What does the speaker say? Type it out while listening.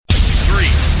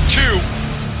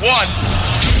one.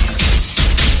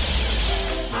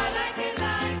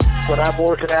 When I'm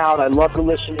working out, I love to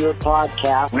listen to your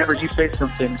podcast. Whenever you say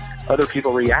something, other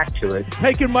people react to it.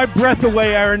 Taking my breath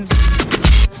away, Aaron.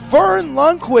 Vern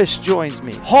Lundquist joins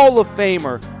me. Hall of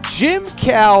Famer Jim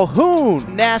Calhoun,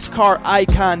 NASCAR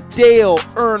icon Dale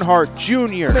Earnhardt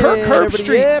Jr. Kirk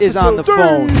Herbstreit is on the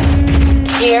phone.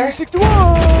 Here 61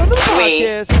 on the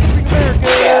podcast. Speak America,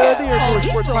 the Air Force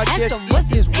Sports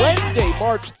Podcast. It is Wednesday,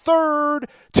 March 3rd,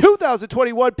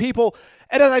 2021, people.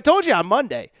 And as I told you on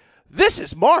Monday, this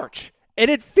is March,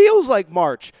 and it feels like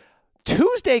March.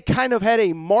 Tuesday kind of had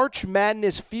a March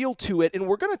Madness feel to it, and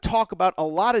we're going to talk about a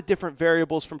lot of different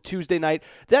variables from Tuesday night.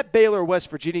 That Baylor-West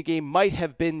Virginia game might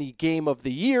have been the game of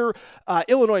the year.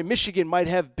 Illinois-Michigan might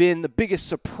have been the biggest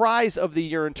surprise of the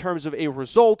year in terms of a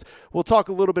result. We'll talk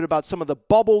a little bit about some of the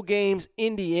bubble games.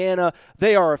 Indiana,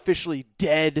 they are officially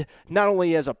dead, not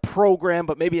only as a program,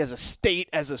 but maybe as a state,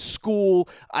 as a school.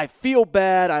 I feel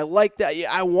bad. I like that.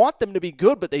 I want them to be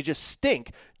good, but they just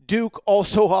stink. Duke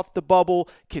also off the bubble.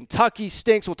 Kentucky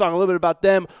stinks. We'll talk a little bit about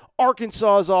them.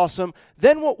 Arkansas is awesome.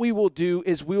 Then what we will do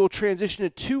is we will transition to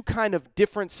two kind of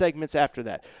different segments after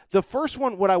that. The first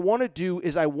one, what I want to do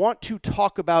is I want to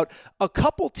talk about a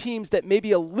couple teams that may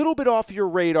be a little bit off your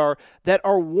radar that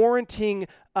are warranting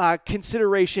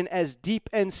consideration as deep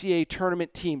NCAA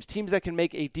tournament teams that can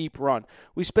make a deep run.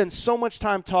 We spend so much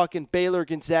time talking Baylor,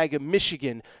 Gonzaga,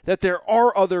 Michigan, that there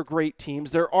are other great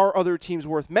teams. There are other teams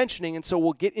worth mentioning, and so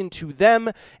we'll get into them,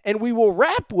 and we will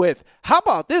wrap with, how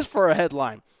about this for a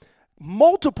headline?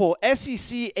 Multiple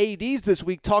SEC ADs this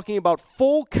week talking about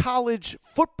full college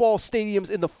football stadiums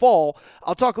in the fall.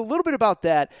 I'll talk a little bit about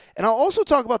that, and I'll also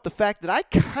talk about the fact that I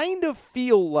kind of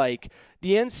feel like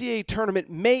the NCAA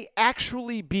tournament may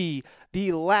actually be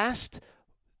the last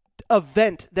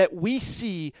event that we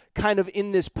see kind of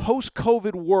in this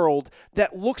post-COVID world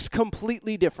that looks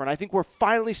completely different. I think we're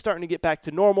finally starting to get back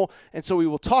to normal, and so we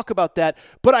will talk about that.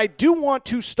 But I do want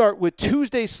to start with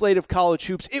Tuesday's slate of college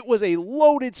hoops. It was a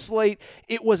loaded slate.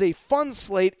 It was a fun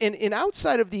slate, and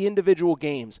outside of the individual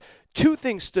games, two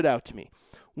things stood out to me.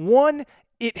 One,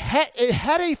 it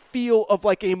had a feel of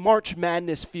like a March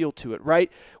Madness feel to it,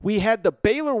 right? We had the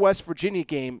Baylor-West Virginia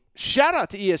game. Shout out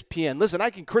to ESPN. Listen,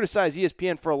 I can criticize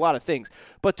ESPN for a lot of things,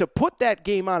 but to put that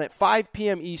game on at 5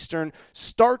 p.m. Eastern,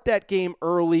 start that game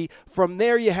early. From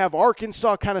there, you have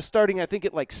Arkansas kind of starting, I think,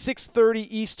 at like 6:30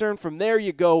 Eastern. From there,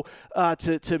 you go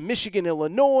to Michigan,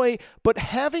 Illinois. But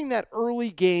having that early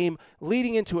game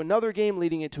leading into another game,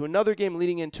 leading into another game,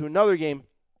 leading into another game,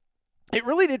 it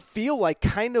really did feel like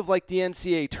kind of like the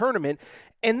NCAA tournament.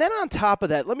 And then on top of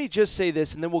that, let me just say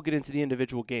this, and then we'll get into the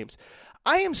individual games.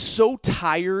 I am so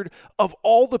tired of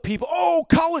all the people, oh,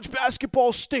 college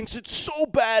basketball stinks. It's so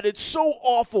bad. It's so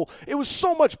awful. It was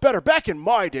so much better back in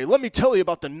my day. Let me tell you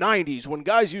about the 90s when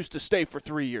guys used to stay for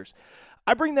 3 years.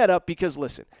 I bring that up because,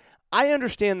 listen, I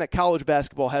understand that college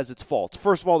basketball has its faults.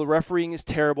 First of all, the refereeing is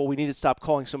terrible. We need to stop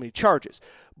calling so many charges.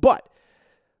 But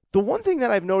the one thing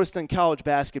that I've noticed in college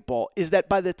basketball is that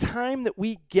by the time that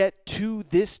we get to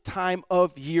this time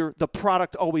of year, the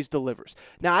product always delivers.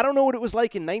 Now, I don't know what it was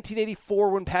like in 1984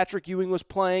 when Patrick Ewing was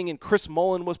playing and Chris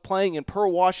Mullin was playing and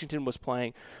Pearl Washington was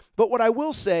playing. But what I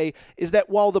will say is that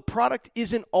while the product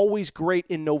isn't always great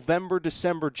in November,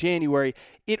 December, January,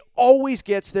 it always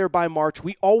gets there by March.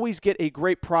 We always get a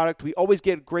great product. We always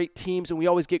get great teams, and we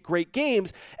always get great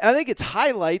games. And I think it's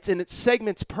highlights and it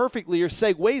segments perfectly or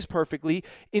segues perfectly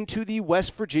into the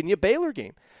West Virginia Baylor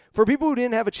game. For people who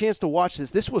didn't have a chance to watch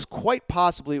this was quite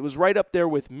possibly, it was right up there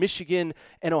with Michigan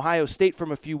and Ohio State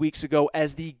from a few weeks ago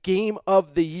as the game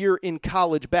of the year in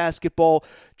college basketball.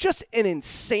 Just an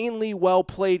insanely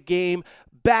well-played game,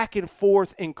 back and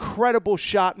forth, incredible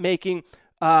shot making.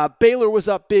 Baylor was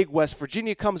up big. West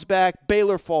Virginia comes back.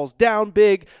 Baylor falls down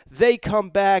big. They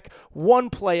come back. One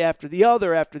play after the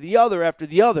other, after the other, after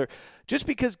the other. Just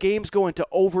because games go into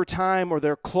overtime or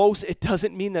they're close, it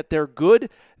doesn't mean that they're good.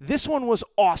 This one was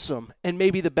awesome and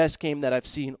maybe the best game that I've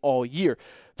seen all year.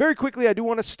 Very quickly, I do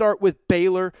want to start with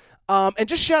Baylor. And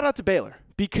just shout out to Baylor.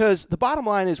 Because the bottom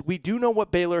line is we do know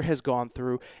what Baylor has gone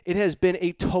through. It has been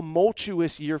a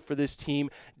tumultuous year for this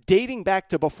team, dating back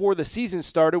to before the season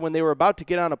started when they were about to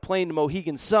get on a plane to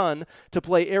Mohegan Sun to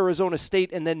play Arizona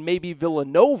State and then maybe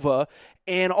Villanova.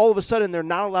 And all of a sudden, they're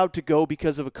not allowed to go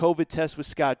because of a COVID test with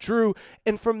Scott Drew.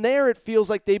 And from there, it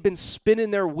feels like they've been spinning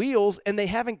their wheels, and they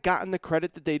haven't gotten the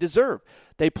credit that they deserve.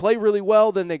 They play really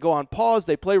well, then they go on pause.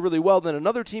 They play really well, then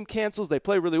another team cancels. They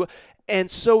play really well. And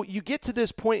so you get to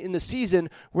this point in the season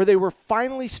where they were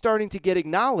finally starting to get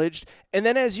acknowledged. And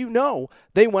then, as you know,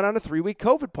 they went on a 3-week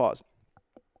COVID pause.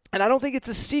 And I don't think it's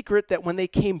a secret that when they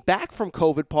came back from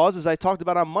COVID pause, as I talked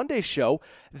about on Monday's show,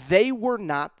 they were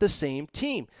not the same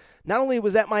team. Not only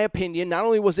was that my opinion, not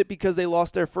only was it because they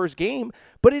lost their first game,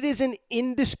 but it is an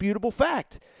indisputable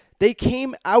fact. They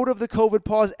came out of the COVID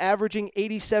pause averaging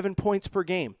 87 points per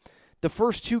game. The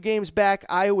first 2 games back,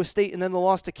 Iowa State and then the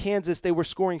loss to Kansas, they were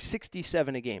scoring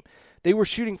 67 a game. They were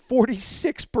shooting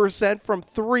 46% from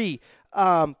 3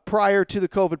 prior to the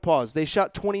COVID pause. They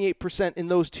shot 28% in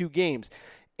those 2 games.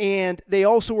 And they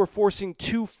also were forcing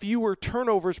 2 fewer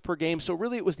turnovers per game. So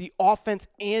really it was the offense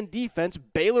and defense.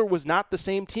 Baylor was not the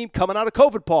same team coming out of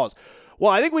COVID pause.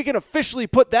 Well, I think we can officially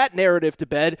put that narrative to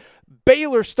bed.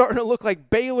 Baylor's starting to look like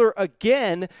Baylor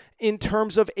again in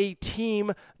terms of a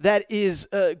team that is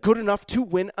good enough to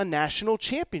win a national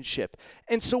championship.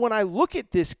 And so when I look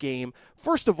at this game,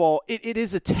 first of all, it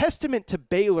is a testament to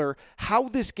Baylor how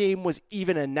this game was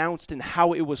even announced and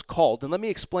how it was called. And let me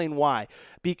explain why.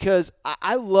 Because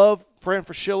I love Fran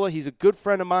Fraschilla. He's a good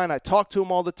friend of mine. I talk to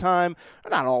him all the time.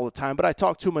 Not all the time, but I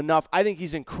talk to him enough. I think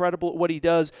he's incredible at what he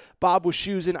does. Bob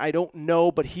Wischusen, I don't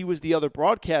know, but he was the other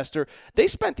broadcaster. They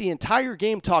spent the entire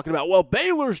game talking about, well,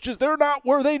 Baylor's they're not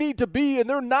where they need to be, and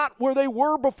they're not where they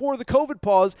were before the COVID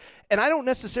pause. And I don't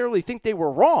necessarily think they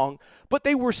were wrong, but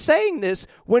they were saying this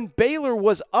when Baylor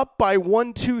was up by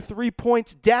 1, 2, 3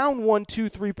 points, down 1, 2,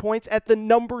 3 points at the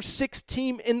number 6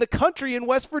 team in the country in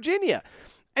West Virginia.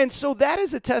 And so that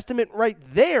is a testament right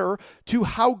there to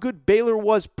how good Baylor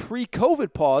was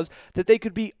pre-COVID pause, that they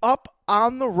could be up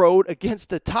on the road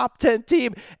against a top 10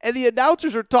 team. And the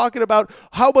announcers are talking about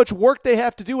how much work they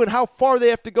have to do and how far they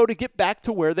have to go to get back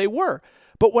to where they were.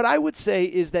 But what I would say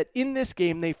is that in this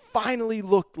game, they finally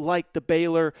looked like the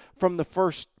Baylor from the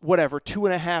first,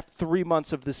 2.5, 3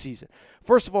 months of the season.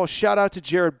 First of all, shout out to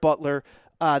Jared Butler.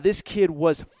 This kid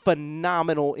was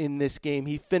phenomenal in this game.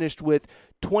 He finished with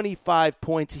 25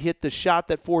 points. He hit the shot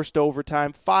that forced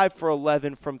overtime, 5 for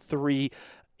 11 from 3.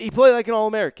 He played like an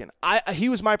All-American. He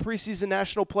was my preseason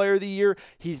National Player of the Year.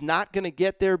 He's not going to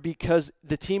get there because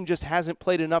the team just hasn't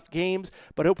played enough games,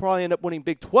 but he'll probably end up winning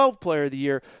Big 12 Player of the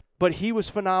Year. But he was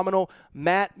phenomenal.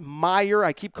 Matt Mayer,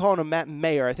 I keep calling him Matt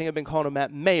Mayer. I think I've been calling him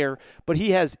Matt Mayer. But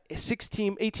he has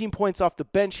 18 points off the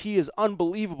bench. He is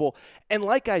unbelievable. And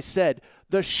like I said,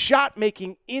 the shot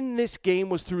making in this game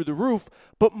was through the roof.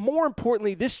 But more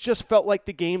importantly, this just felt like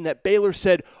the game that Baylor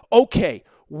said, okay,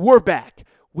 we're back.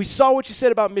 We saw what you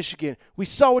said about Michigan. We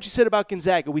saw what you said about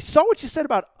Gonzaga. We saw what you said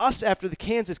about us after the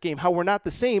Kansas game, how we're not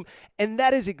the same. And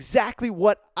that is exactly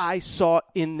what I saw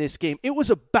in this game. It was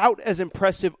about as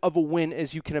impressive of a win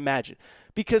as you can imagine.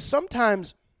 Because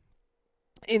sometimes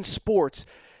in sports,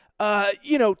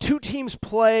 2 teams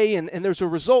play and there's a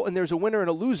result and there's a winner and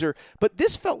a loser. But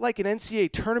this felt like an NCAA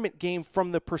tournament game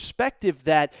from the perspective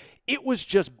that it was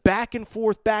just back and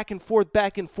forth, back and forth,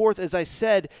 back and forth. As I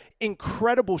said,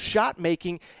 incredible shot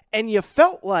making. And you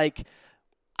felt like,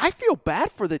 I feel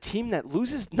bad for the team that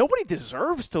loses. Nobody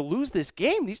deserves to lose this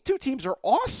game. These 2 teams are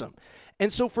awesome.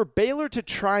 And so for Baylor to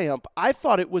triumph, I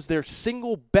thought it was their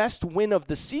single best win of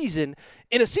the season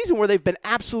in a season where they've been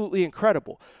absolutely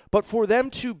incredible. But for them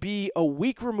to be a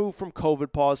week removed from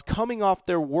COVID pause, coming off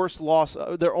their worst loss,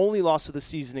 their only loss of the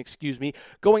season,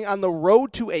 going on the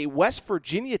road to a West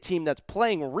Virginia team that's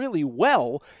playing really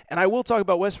well, and I will talk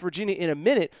about West Virginia in a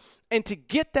minute, and to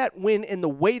get that win in the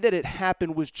way that it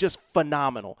happened was just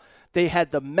phenomenal. They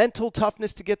had the mental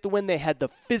toughness to get the win. They had the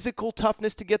physical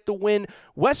toughness to get the win.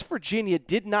 West Virginia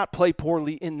did not play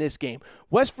poorly in this game.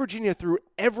 West Virginia threw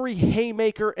every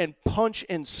haymaker and punch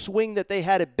and swing that they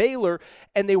had at Baylor,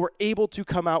 and they were able to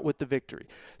come out with the victory.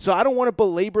 So I don't want to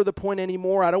belabor the point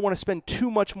anymore. I don't want to spend too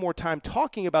much more time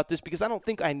talking about this because I don't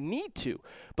think I need to.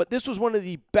 But this was one of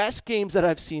the best games that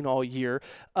I've seen all year.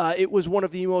 It was one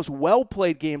of the most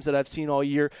well-played games that I've seen all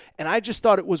year, and I just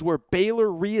thought it was where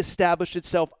Baylor reestablished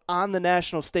itself on the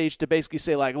national stage to basically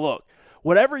say, like, look,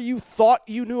 whatever you thought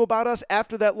you knew about us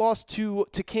after that loss to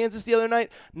Kansas the other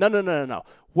night, no.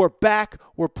 We're back.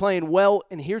 We're playing well.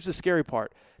 And here's the scary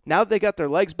part. Now that they got their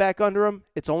legs back under them,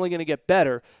 it's only going to get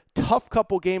better. Tough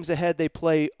couple games ahead. They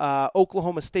play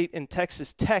Oklahoma State and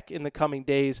Texas Tech in the coming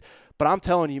days. But I'm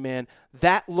telling you, man,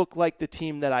 that looked like the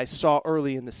team that I saw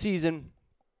early in the season.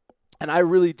 And I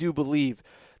really do believe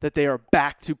that they are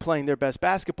back to playing their best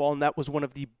basketball, and that was one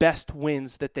of the best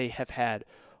wins that they have had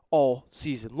all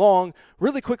season long.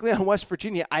 Really quickly on West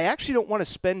Virginia, I actually don't want to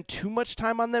spend too much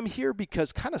time on them here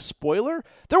because, kind of spoiler,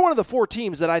 they're one of the 4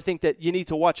 teams that I think that you need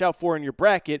to watch out for in your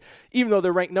bracket. Even though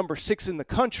they're ranked number 6 in the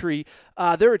country,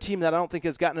 they're a team that I don't think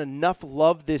has gotten enough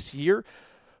love this year.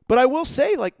 But I will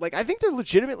say, like I think they're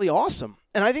legitimately awesome.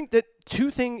 And I think that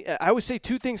I would say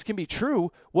two things can be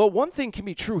true. Well, one thing can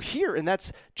be true here, and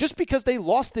that's just because they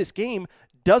lost this game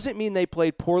doesn't mean they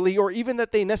played poorly or even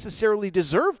that they necessarily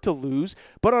deserve to lose.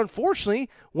 But unfortunately,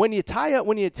 when you tie up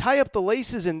the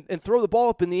laces and throw the ball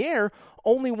up in the air,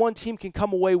 only one team can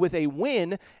come away with a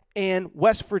win, and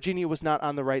West Virginia was not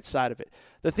on the right side of it.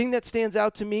 The thing that stands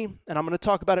out to me, and I'm going to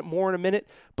talk about it more in a minute,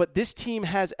 but this team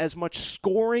has as much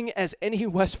scoring as any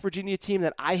West Virginia team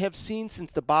that I have seen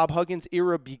since the Bob Huggins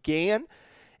era began.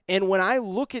 And when I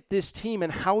look at this team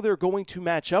and how they're going to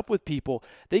match up with people,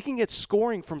 they can get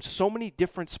scoring from so many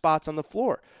different spots on the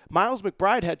floor. Miles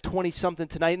McBride had 20-something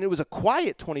tonight, and it was a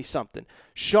quiet 20-something.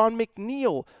 Sean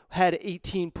McNeil had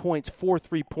 18 points, 4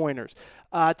 3-pointers.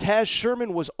 Taz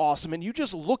Sherman was awesome. And you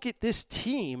just look at this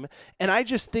team, and I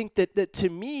just think that to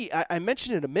me, I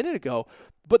mentioned it a minute ago,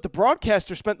 but the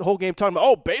broadcaster spent the whole game talking about,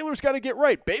 oh, Baylor's got to get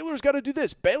right. Baylor's got to do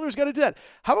this. Baylor's got to do that.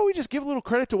 How about we just give a little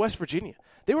credit to West Virginia?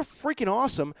 They were freaking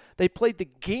awesome. They played the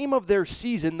game of their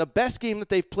season, the best game that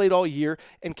they've played all year,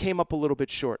 and came up a little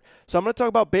bit short. So I'm going to talk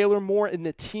about Baylor more and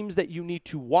the teams that you need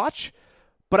to watch,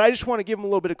 but I just want to give them a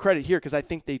little bit of credit here because I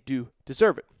think they do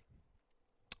deserve it.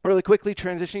 Really quickly,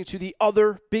 transitioning to the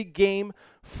other big game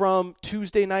from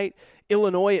Tuesday night,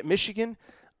 Illinois at Michigan.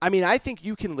 I mean, I think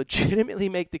you can legitimately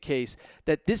make the case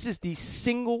that this is the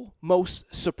single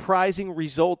most surprising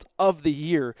result of the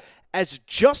year, as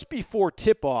just before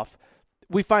tip-off,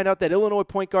 we find out that Illinois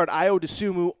point guard Ayo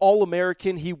Dosunmu,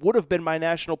 All-American, he would have been my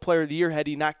National Player of the Year had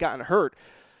he not gotten hurt.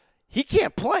 He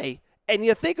can't play, and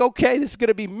you think, okay, this is going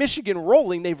to be Michigan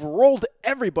rolling. They've rolled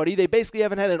everybody. They basically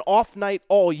haven't had an off night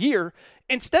all year.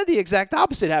 Instead, the exact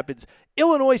opposite happens.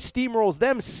 Illinois steamrolls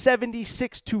them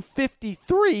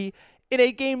 76-53 in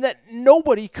a game that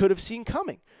nobody could have seen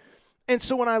coming. And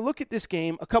so when I look at this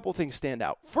game, a couple things stand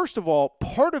out. First of all,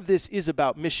 part of this is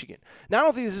about Michigan. Now, I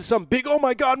don't think this is some big, oh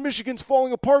my God, Michigan's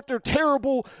falling apart, they're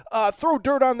terrible, throw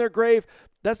dirt on their grave.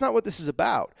 That's not what this is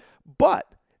about. But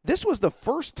this was the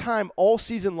first time all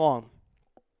season long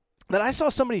that I saw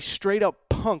somebody straight up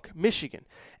punk Michigan.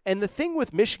 And the thing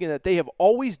with Michigan that they have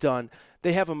always done,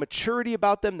 they have a maturity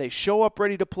about them. They show up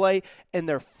ready to play, and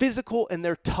they're physical and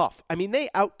they're tough. I mean, they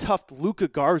out-toughed Luka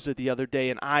Garza the other day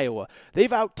in Iowa.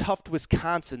 They've out-toughed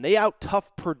Wisconsin. They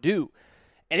out-toughed Purdue.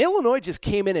 And Illinois just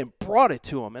came in and brought it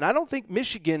to them. And I don't think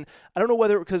Michigan, I don't know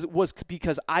whether it was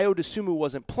because Ayo Dosunmu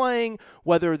wasn't playing,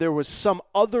 whether there was some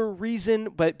other reason,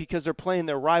 but because they're playing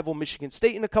their rival Michigan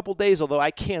State in a couple days, although I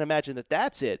can't imagine that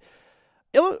that's it.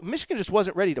 Michigan just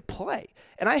wasn't ready to play.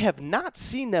 And I have not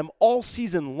seen them all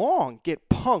season long get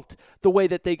punked the way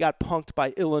that they got punked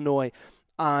by Illinois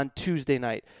on Tuesday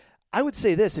night. I would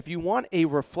say this, if you want a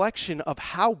reflection of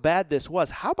how bad this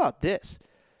was, how about this?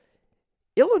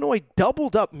 Illinois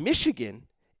doubled up Michigan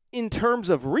in terms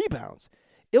of rebounds.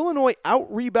 Illinois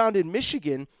out-rebounded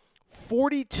Michigan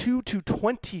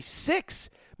 42-26.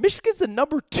 Michigan's the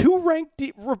number 2 ranked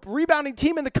rebounding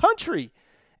team in the country,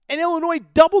 and Illinois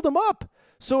doubled them up.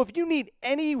 So if you need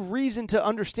any reason to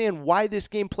understand why this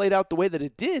game played out the way that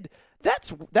it did,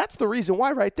 that's the reason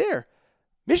why right there.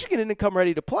 Michigan didn't come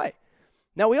ready to play.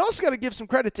 Now, we also got to give some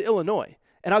credit to Illinois,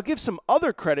 and I'll give some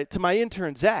other credit to my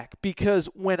intern, Zach, because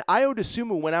when Ayo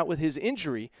Dosunmu went out with his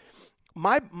injury,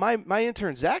 my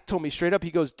intern, Zach, told me straight up, he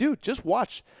goes, dude, just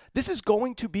watch. This is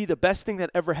going to be the best thing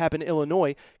that ever happened to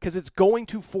Illinois because it's going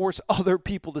to force other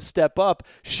people to step up.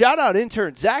 Shout out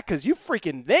intern, Zach, because you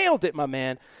freaking nailed it, my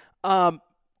man.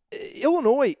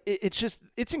 Illinois,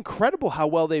 it's incredible how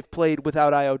well they've played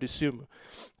without Ayo Dosunmu.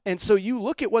 And so you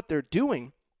look at what they're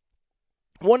doing.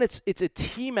 One, it's a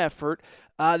team effort.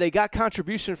 They got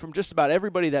contribution from just about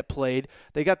everybody that played.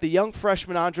 They got the young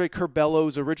freshman Andre Curbelo,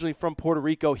 who's originally from Puerto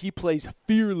Rico. He plays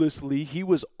fearlessly. He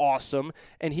was awesome,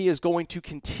 and he is going to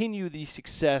continue the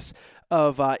success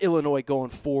of Illinois going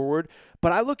forward.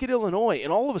 But I look at Illinois,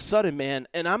 and all of a sudden, man,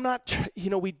 and I'm not,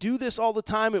 we do this all the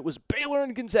time. It was Baylor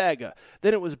and Gonzaga.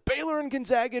 Then it was Baylor and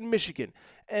Gonzaga and Michigan.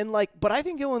 But I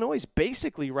think Illinois is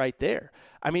basically right there.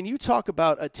 I mean, you talk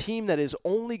about a team that is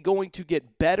only going to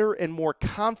get better and more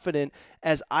confident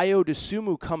as Ayo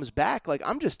Dosunmu comes back. Like,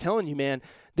 I'm just telling you, man,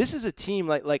 this is a team,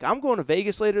 like I'm going to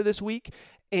Vegas later this week,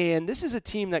 and this is a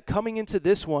team that coming into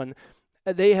this one,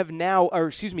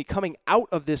 coming out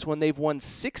of this one, they've won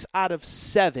 6 out of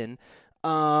 7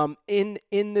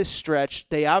 in this stretch.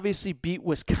 They obviously beat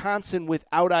Wisconsin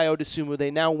without Ayo Dosunmu.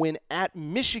 They now win at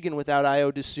Michigan without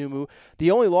Ayo Dosunmu. The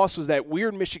only loss was that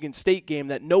weird Michigan State game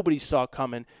that nobody saw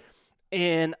coming.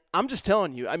 And I'm just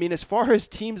telling you, I mean, as far as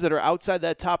teams that are outside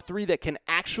that top 3 that can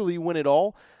actually win it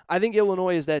all, I think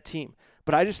Illinois is that team.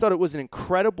 But I just thought it was an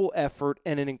incredible effort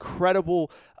and an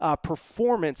incredible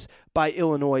performance by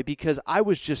Illinois because I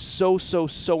was just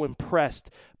so impressed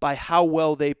by how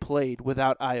well they played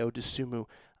without Ayo Dosunmu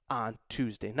on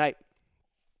Tuesday night.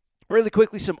 Really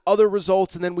quickly, some other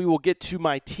results, and then we will get to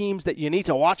my teams that you need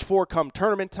to watch for come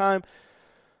tournament time.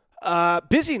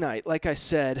 Busy night, like I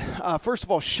said. First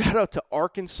of all, shout out to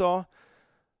Arkansas.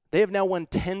 They have now won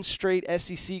 10 straight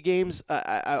SEC games.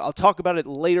 I'll talk about it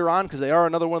later on because they are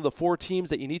another one of the 4 teams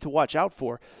that you need to watch out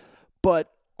for.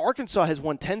 But Arkansas has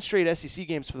won 10 straight SEC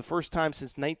games for the first time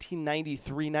since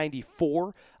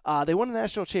 1993-94. They won the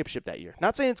national championship that year.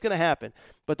 Not saying it's going to happen,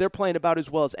 but they're playing about as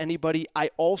well as anybody. I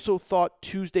also thought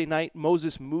Tuesday night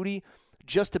Moses Moody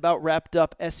just about wrapped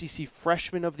up SEC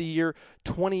Freshman of the Year,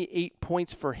 28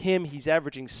 points for him. He's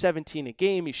averaging 17 a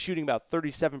game. He's shooting about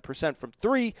 37% from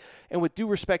 3. And with due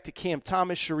respect to Cam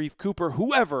Thomas, Sharif Cooper,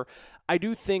 whoever, I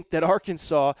do think that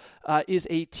Arkansas is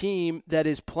a team that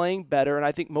is playing better, and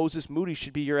I think Moses Moody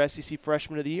should be your SEC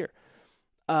Freshman of the Year.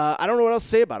 I don't know what else to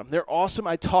say about them. They're awesome.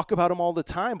 I talk about them all the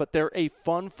time, but they're a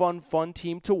fun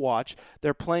team to watch.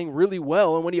 They're playing really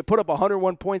well, and when you put up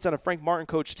 101 points on a Frank Martin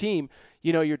coach team,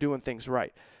 you know you're doing things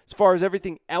right. As far as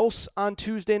everything else on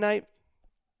Tuesday night,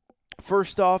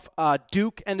 first off,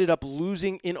 Duke ended up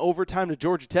losing in overtime to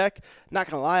Georgia Tech. Not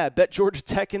going to lie, I bet Georgia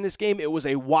Tech in this game. It was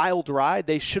a wild ride.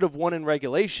 They should have won in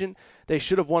regulation. They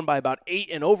should have won by about 8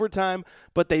 in overtime,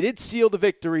 but they did seal the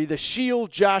victory. The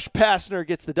Shield, Josh Pastner,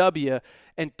 gets the W,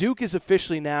 and Duke is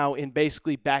officially now in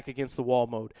basically back against the wall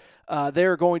mode.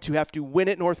 They're going to have to win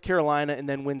at North Carolina and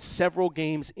then win several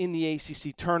games in the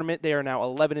ACC tournament. They are now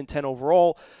 11-10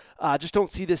 overall. Just don't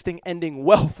see this thing ending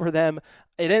well for them.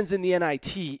 It ends in the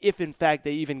NIT if, in fact,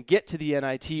 they even get to the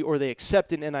NIT or they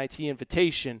accept an NIT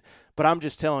invitation. But I'm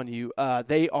just telling you,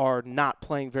 they are not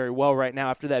playing very well right now.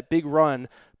 After that big run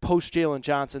post-Jalen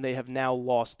Johnson, they have now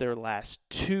lost their last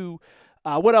 2.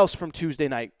 What else from Tuesday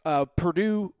night?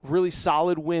 Purdue, really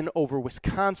solid win over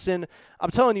Wisconsin.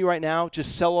 I'm telling you right now,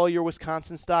 just sell all your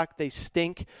Wisconsin stock. They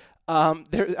stink.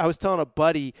 I was telling a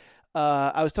buddy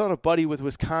with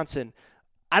Wisconsin,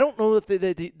 I don't know if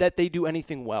that they do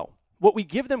anything well. What we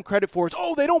give them credit for is,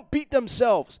 they don't beat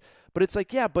themselves. But it's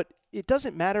like, yeah, but it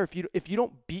doesn't matter if you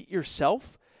don't beat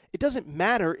yourself. It doesn't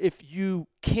matter if you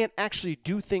can't actually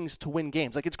do things to win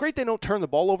games. Like, it's great they don't turn the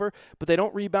ball over, but they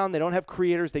don't rebound. They don't have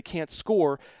creators. They can't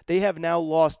score. They have now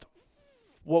lost,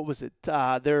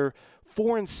 they're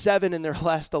 4-7 in their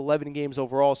last 11 games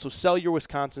overall. So sell your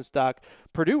Wisconsin stock.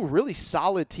 Purdue, really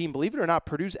solid team. Believe it or not,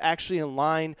 Purdue's actually in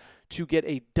line to get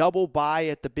a double bye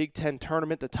at the Big Ten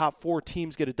tournament. The top 4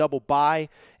 teams get a double bye.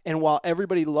 And while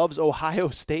everybody loves Ohio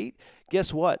State,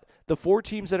 guess what? The 4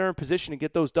 teams that are in position to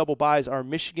get those double byes are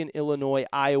Michigan, Illinois,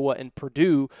 Iowa, and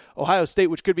Purdue. Ohio State,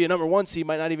 which could be a number 1 seed,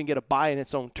 might not even get a bye in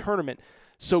its own tournament.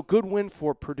 So good win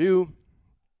for Purdue.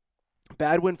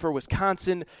 Bad win for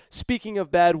Wisconsin. Speaking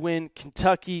of bad win,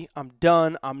 Kentucky, I'm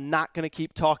done. I'm not going to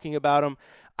keep talking about them.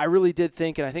 I really did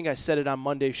think, and I think I said it on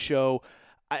Monday's show,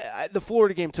 the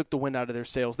Florida game took the wind out of their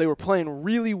sails. They were playing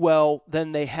really well.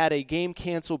 Then they had a game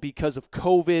canceled because of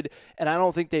COVID, and I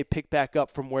don't think they picked back up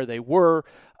from where they were.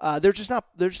 They're just not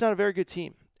a very good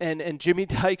team. And Jimmy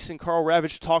Dykes and Carl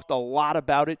Ravitch talked a lot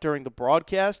about it during the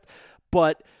broadcast,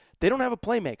 but they don't have a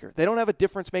playmaker. They don't have a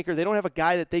difference maker. They don't have a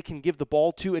guy that they can give the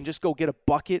ball to and just go get a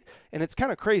bucket. And it's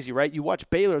kind of crazy, right? You watch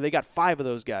Baylor, they got 5 of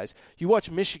those guys. You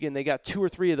watch Michigan, they got 2 or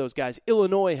 3 of those guys.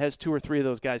 Illinois has 2 or 3 of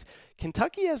those guys.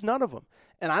 Kentucky has none of them.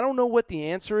 And I don't know what the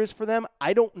answer is for them.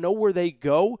 I don't know where they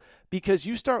go because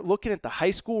you start looking at the high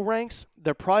school ranks,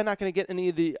 they're probably not going to get any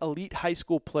of the elite high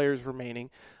school players remaining.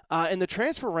 In the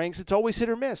transfer ranks, it's always hit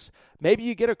or miss. Maybe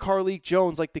you get a Carleek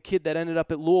Jones like the kid that ended up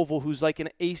at Louisville who's like an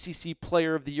ACC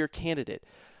Player of the Year candidate.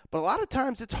 But a lot of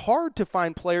times it's hard to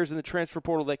find players in the transfer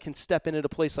portal that can step into a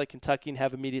place like Kentucky and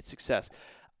have immediate success.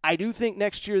 I do think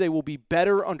next year they will be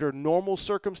better under normal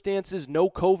circumstances, no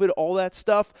COVID, all that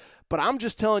stuff. But I'm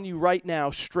just telling you right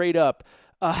now, straight up,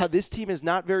 this team is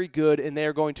not very good, and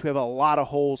they're going to have a lot of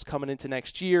holes coming into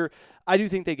next year. I do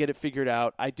think they get it figured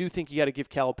out. I do think you got to give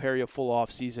Calipari a full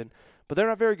offseason, but they're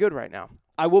not very good right now.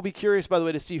 I will be curious, by the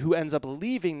way, to see who ends up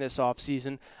leaving this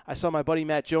offseason. I saw my buddy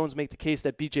Matt Jones make the case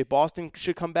that B.J. Boston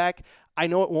should come back. I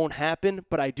know it won't happen,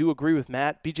 but I do agree with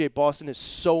Matt. B.J. Boston is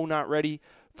so not ready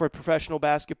for professional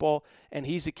basketball, and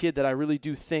he's a kid that I really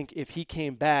do think if he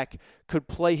came back could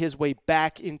play his way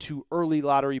back into early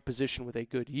lottery position with a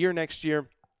good year next year.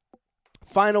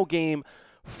 Final game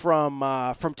from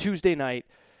Tuesday night.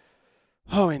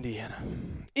 Indiana.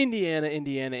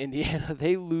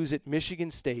 They lose at Michigan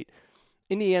State.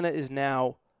 Indiana is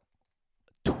now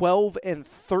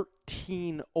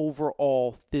 12-13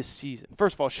 overall this season.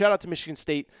 First of all, shout out to Michigan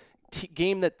State.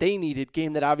 game that they needed,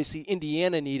 game that obviously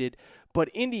Indiana needed. But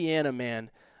Indiana,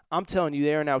 man, I'm telling you,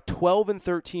 they are now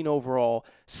 12-13 overall,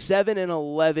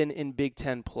 7-11 in Big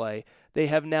Ten play. They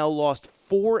have now lost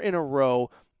 4 in a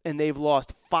row, and they've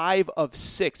lost 5 of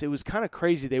 6. It was kind of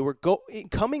crazy. They were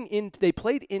coming in. They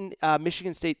played in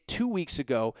Michigan State 2 weeks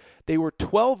ago. They were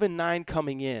 12-9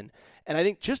 coming in, and I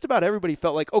think just about everybody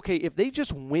felt like, okay, if they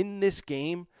just win this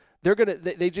game,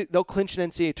 they'll clinch an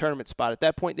NCAA tournament spot. At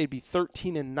that point, they'd be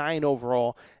 13-9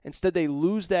 overall. Instead, they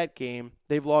lose that game.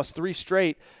 They've lost 3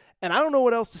 straight. And I don't know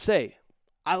what else to say.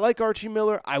 I like Archie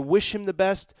Miller. I wish him the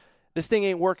best. This thing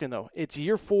ain't working, though. It's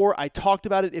year 4. I talked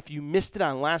about it. If you missed it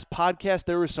on last podcast,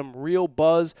 there was some real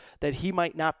buzz that he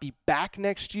might not be back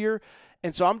next year.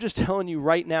 And so I'm just telling you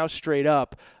right now, straight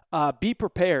up, be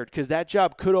prepared, because that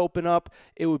job could open up.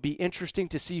 It would be interesting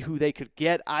to see who they could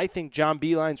get. I think John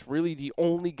Beilein's really the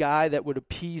only guy that would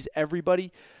appease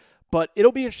everybody. But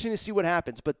it'll be interesting to see what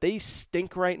happens. But they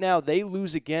stink right now. They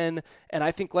lose again. And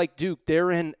I think like Duke,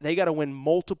 they got to win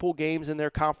multiple games in their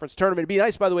conference tournament. It'd be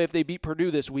nice, by the way, if they beat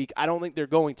Purdue this week. I don't think they're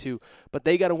going to. But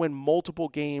they got to win multiple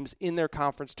games in their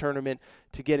conference tournament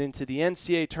to get into the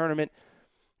NCAA tournament.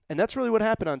 And that's really what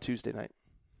happened on Tuesday night.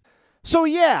 So,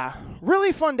 yeah,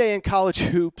 really fun day in college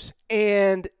hoops.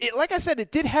 And like I said, it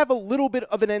did have a little bit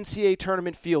of an NCAA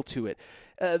tournament feel to it.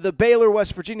 The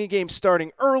Baylor-West Virginia game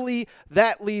starting early.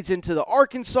 That leads into the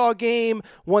Arkansas game.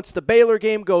 Once the Baylor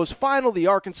game goes final, the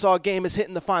Arkansas game is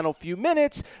hitting the final few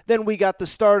minutes. Then we got the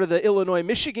start of the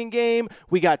Illinois-Michigan game.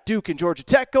 We got Duke and Georgia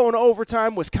Tech going to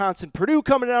overtime. Wisconsin-Purdue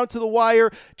coming down to the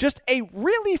wire. Just a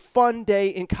really fun day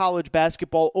in college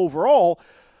basketball overall.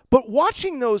 But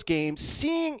watching those games,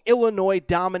 seeing Illinois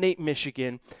dominate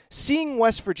Michigan, seeing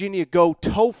West Virginia go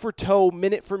toe for toe,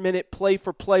 minute for minute, play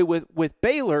for play with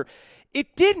Baylor,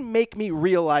 it did make me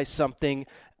realize something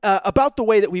about the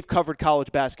way that we've covered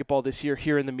college basketball this year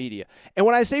here in the media. And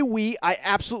when I say we, I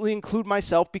absolutely include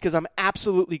myself because I'm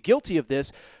absolutely guilty of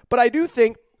this. But I do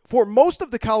think for most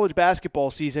of the college basketball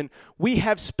season, we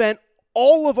have spent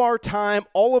all of our time,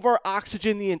 all of our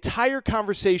oxygen, the entire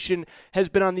conversation has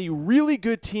been on the really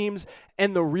good teams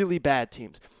and the really bad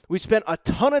teams. We spent a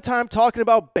ton of time talking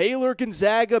about Baylor,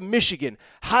 Gonzaga, Michigan.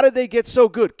 How did they get so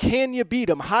good? Can you beat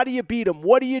them? How do you beat them?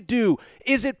 What do you do?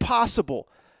 Is it possible?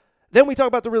 Then we talk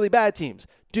about the really bad teams.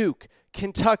 Duke,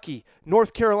 Kentucky,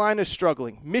 North Carolina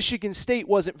struggling. Michigan State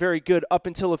wasn't very good up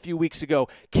until a few weeks ago.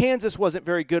 Kansas wasn't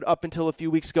very good up until a few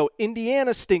weeks ago.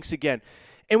 Indiana stinks again.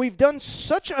 And we've done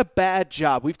such a bad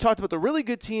job. We've talked about the really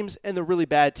good teams and the really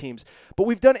bad teams, but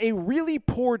we've done a really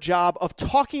poor job of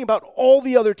talking about all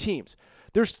the other teams.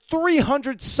 There's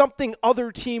 300-something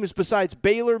other teams besides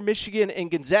Baylor, Michigan,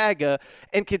 and Gonzaga,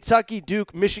 and Kentucky,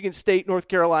 Duke, Michigan State, North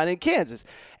Carolina, and Kansas.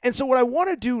 And so what I want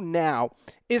to do now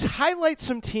is highlight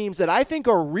some teams that I think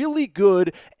are really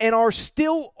good and are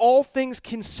still, all things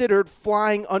considered,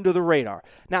 flying under the radar.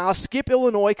 Now, I'll skip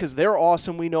Illinois because they're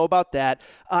awesome. We know about that.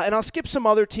 And I'll skip some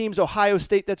other teams, Ohio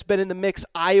State that's been in the mix,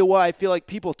 Iowa. I feel like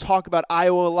people talk about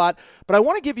Iowa a lot. But I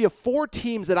want to give you 4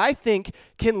 teams that I think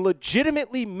can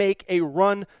legitimately make a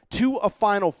run to a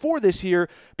Final Four this year,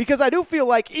 because I do feel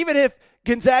like even if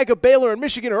Gonzaga, Baylor, and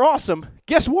Michigan are awesome,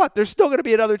 guess what? There's still going to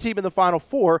be another team in the Final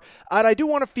Four. And I do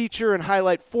want to feature and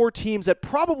highlight 4 teams that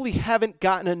probably haven't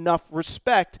gotten enough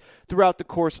respect throughout the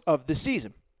course of the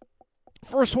season.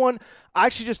 First one, I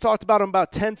actually just talked about them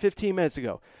about 10, 15 minutes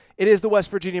ago. It is the West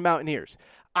Virginia Mountaineers.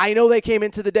 I know they came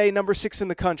into the day number 6 in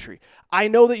the country. I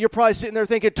know that you're probably sitting there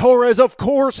thinking, Torres, of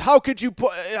course, how could you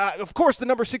put, of course the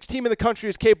number 6 team in the country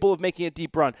is capable of making a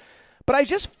deep run. But I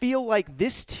just feel like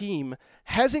this team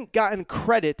hasn't gotten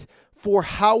credit for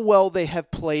how well they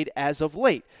have played as of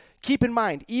late. Keep in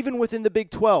mind, even within the Big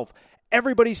 12,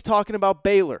 everybody's talking about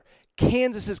Baylor.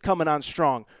 Kansas is coming on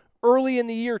strong. Early in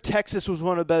the year, Texas was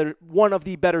one of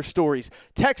the better stories.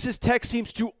 Texas Tech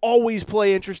seems to always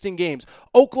play interesting games.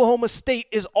 Oklahoma State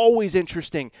is always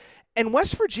interesting. And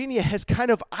West Virginia has kind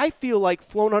of, I feel like,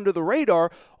 flown under the radar,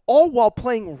 all while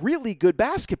playing really good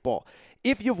basketball.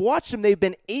 If you've watched them, they've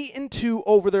been 8-2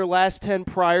 over their last 10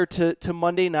 prior to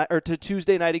Monday night or to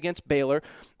Tuesday night against Baylor,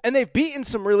 and they've beaten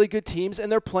some really good teams,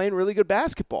 and they're playing really good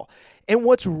basketball. And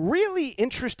what's really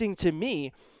interesting to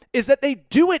me is that they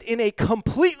do it in a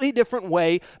completely different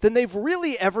way than they've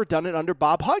really ever done it under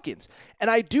Bob Huggins. And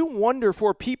I do wonder,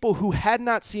 for people who had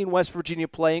not seen West Virginia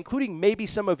play, including maybe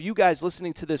some of you guys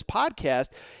listening to this podcast,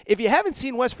 if you haven't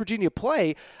seen West Virginia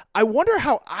play, I wonder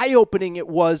how eye-opening it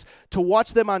was to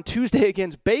watch them on Tuesday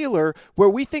against Baylor, where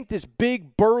we think this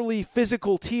big, burly,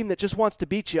 physical team that just wants to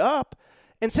beat you up.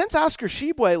 And since Oscar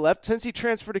Tshiebwe left, since he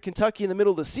transferred to Kentucky in the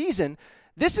middle of the season,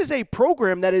 This is a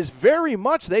program that is very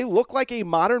much, they look like a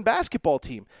modern basketball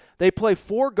team. They play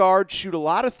 4 guards, shoot a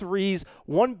lot of threes,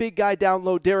 one big guy down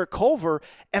low, Derek Culver,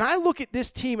 and I look at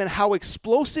this team and how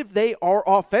explosive they are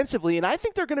offensively, and I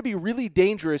think they're going to be really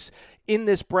dangerous in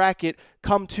this bracket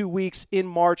come 2 weeks in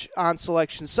March on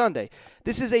Selection Sunday.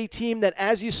 This is a team that,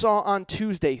 as you saw on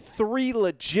Tuesday, 3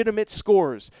 legitimate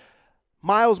scorers.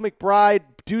 Miles McBride,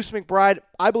 Deuce McBride,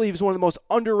 I believe is one of the most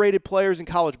underrated players in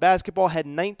college basketball, had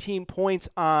 19 points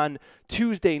on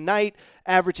Tuesday night,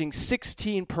 averaging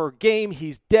 16 per game.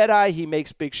 He's dead-eye. He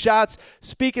makes big shots.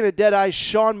 Speaking of dead-eye,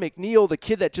 Sean McNeil, the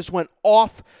kid that just went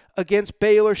off against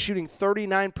Baylor, shooting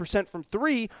 39% from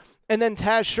 3. And then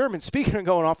Taz Sherman, speaking of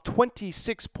going off,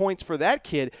 26 points for that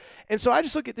kid. And so I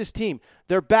just look at this team.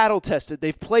 They're battle-tested.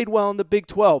 They've played well in the Big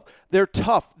 12. They're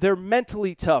tough. They're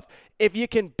mentally tough. If you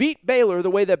can beat Baylor the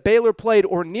way that Baylor played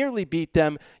or nearly beat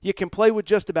them, you can play with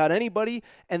just about anybody.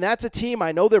 And that's a team,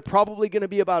 I know they're probably going to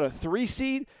be about a 3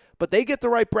 seed, but they get the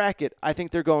right bracket. I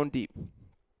think they're going deep.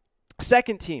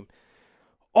 Second team,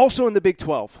 also in the Big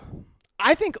 12.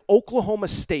 I think Oklahoma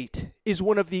State is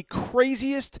one of the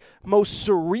craziest, most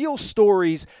surreal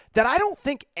stories that I don't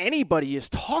think anybody is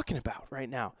talking about right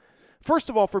now.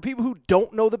 First of all, for people who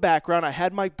don't know the background, I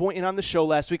had Mike Boynton on the show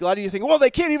last week. A lot of you think, well,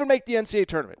 they can't even make the NCAA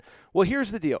tournament. Well,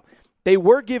 here's the deal. They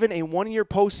were given a 1-year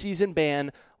postseason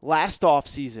ban last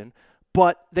offseason,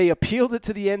 but they appealed it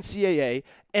to the NCAA,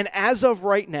 and as of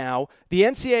right now, the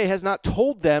NCAA has not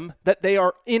told them that they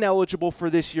are ineligible for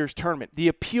this year's tournament. The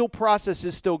appeal process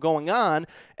is still going on,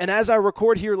 and as I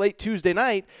record here late Tuesday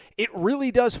night, it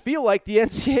really does feel like the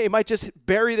NCAA might just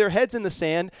bury their heads in the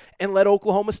sand and let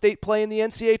Oklahoma State play in the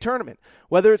NCAA tournament.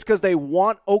 Whether it's because they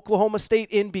want Oklahoma State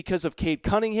in because of Cade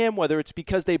Cunningham, whether it's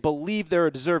because they believe they're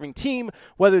a deserving team,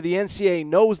 whether the NCAA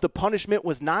knows the punishment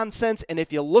was nonsense, and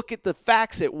if you look at the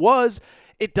facts, it was.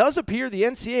 It does appear the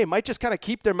NCAA might just kind of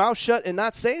keep their mouth shut and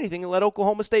not say anything and let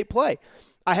Oklahoma State play.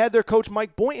 I had their coach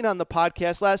Mike Boynton on the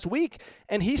podcast last week,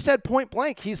 and he said point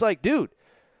blank, he's like, dude,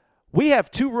 we have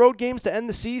 2 road games to end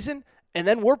the season, and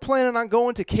then we're planning on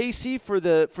going to KC for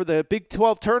the Big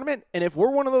 12 tournament, and if we're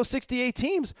one of those 68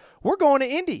 teams, we're going to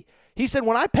Indy. He said,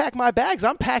 when I pack my bags,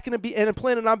 I'm packing and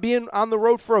planning on being on the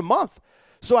road for a month.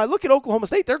 So I look at Oklahoma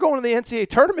State, they're going to the NCAA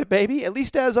tournament, baby, at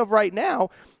least as of right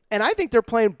now. And I think they're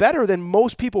playing better than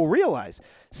most people realize.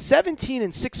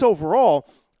 17-6 overall.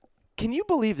 Can you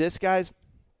believe this, guys?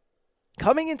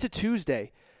 Coming into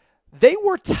Tuesday, they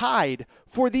were tied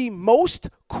for the most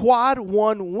Quad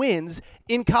 1 wins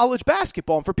in college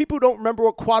basketball. And for people who don't remember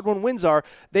what Quad 1 wins are,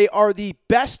 they are the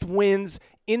best wins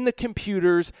in the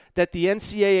computers that the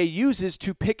NCAA uses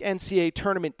to pick NCAA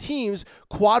tournament teams.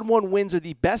 Quad 1 wins are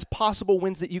the best possible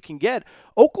wins that you can get.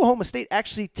 Oklahoma State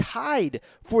actually tied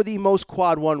for the most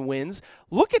Quad 1 wins.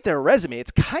 Look at their resume.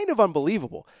 It's kind of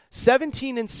unbelievable.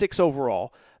 17-6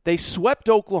 overall. They swept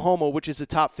Oklahoma, which is a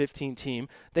top 15 team.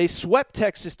 They swept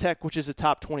Texas Tech, which is a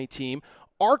top 20 team.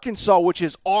 Arkansas, which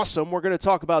is awesome. We're going to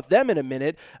talk about them in a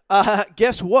minute.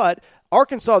 Guess what?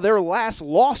 Arkansas, their last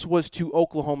loss was to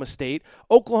Oklahoma State.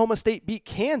 Oklahoma State beat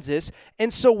Kansas.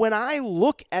 And so when I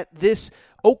look at this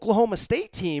Oklahoma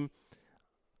State team,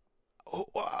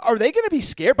 are they going to be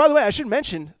scared? By the way, I should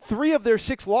mention 4 of their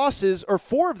 6 losses,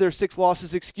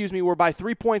 were by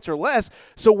 3 points or less.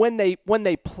 So when they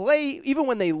play, even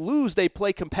when they lose, they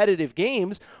play competitive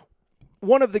games.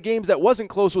 One of the games that wasn't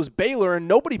close was Baylor, and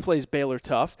nobody plays Baylor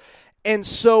tough. And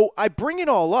so I bring it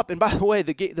all up. And by the way,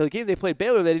 the game they played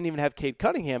Baylor, they didn't even have Cade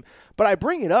Cunningham. But I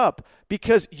bring it up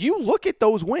because you look at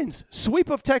those wins.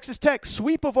 Sweep of Texas Tech,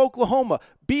 sweep of Oklahoma,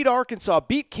 beat Arkansas,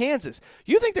 beat Kansas.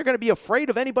 You think they're going to be afraid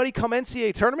of anybody come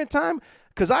NCAA tournament time?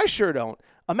 Because I sure don't.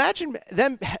 Imagine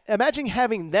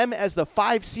having them as the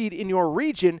 5 seed in your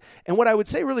region. And what I would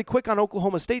say really quick on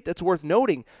Oklahoma State that's worth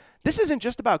noting, this isn't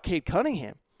just about Cade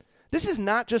Cunningham. This is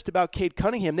not just about Cade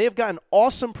Cunningham. They have gotten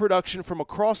awesome production from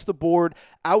across the board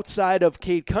outside of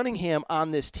Cade Cunningham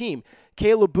on this team.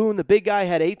 Caleb Boone, the big guy,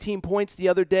 had 18 points the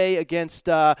other day against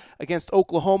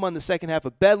Oklahoma in the second half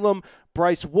of Bedlam.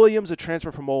 Bryce Williams, a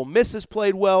transfer from Ole Miss, has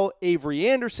played well. Avery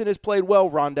Anderson has played well.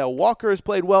 Rondell Walker has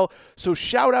played well. So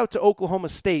shout out to Oklahoma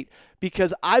State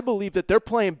because I believe that they're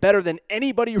playing better than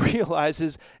anybody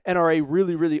realizes and are a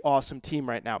really, really awesome team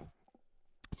right now.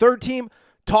 Third team,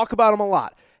 talk about them a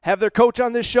lot. Have their coach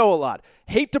on this show a lot.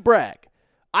 Hate to brag.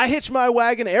 I hitched my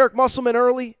wagon to Eric Musselman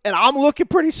early, and I'm looking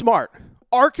pretty smart.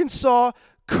 Arkansas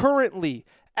currently,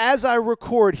 as I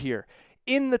record here,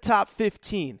 in the top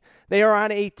 15. They are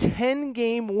on a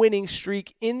 10-game winning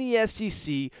streak in the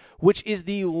SEC, which is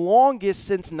the longest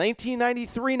since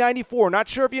 1993-94. Not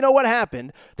sure if you know what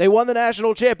happened. They won the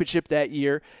national championship that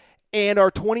year. and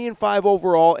are 20-5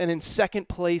 overall and in second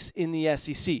place in the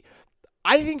SEC.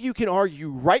 I think you can argue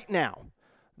right now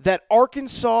that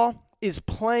Arkansas is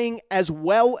playing as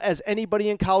well as anybody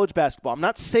in college basketball. I'm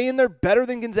not saying they're better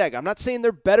than Gonzaga. I'm not saying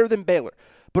they're better than Baylor.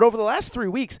 But over the last 3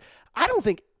 weeks, I don't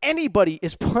think anybody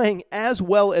is playing as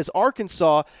well as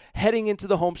Arkansas heading into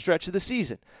the home stretch of the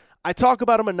season. I talk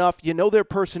about them enough. You know their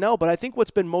personnel, but I think what's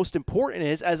been most important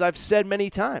is, as I've said many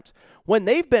times, when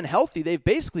they've been healthy, they've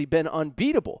basically been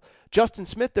unbeatable. Justin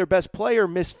Smith, their best player,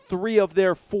 missed 3 of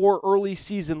their 4 early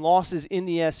season losses in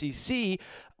the SEC.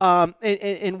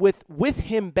 And with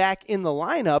him back in the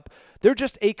lineup, they're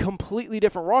just a completely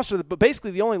different roster. But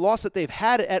basically, the only loss that they've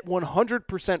had at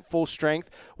 100% full strength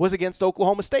was against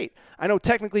Oklahoma State. I know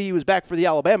technically he was back for the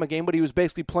Alabama game, but he was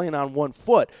basically playing on one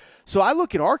foot. So I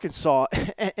look at Arkansas,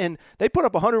 and they put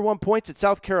up 101 points at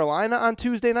South Carolina on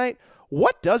Tuesday night.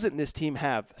 What doesn't this team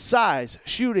have? Size,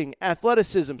 shooting,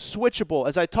 athleticism, switchable,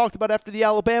 as I talked about after the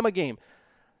Alabama game.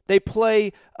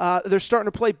 They're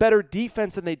starting to play better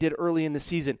defense than they did early in the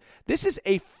season. This is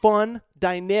a fun,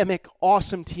 dynamic,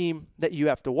 awesome team that you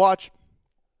have to watch.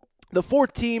 The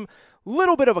fourth team,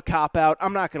 little bit of a cop-out.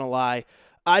 I'm not going to lie.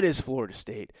 It is Florida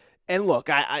State. And look,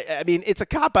 I mean, it's a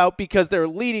cop-out because they're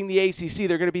leading the ACC.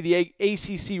 They're going to be the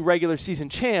ACC regular season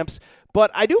champs. But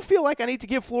I do feel like I need to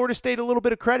give Florida State a little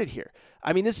bit of credit here.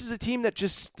 I mean, this is a team that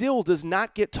just still does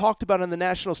not get talked about on the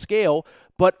national scale,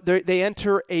 but they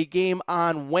enter a game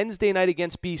on Wednesday night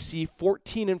against BC,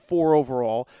 14-4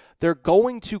 overall. They're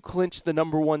going to clinch the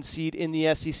number 1 seed in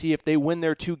the SEC if they win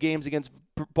their 2 games against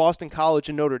Boston College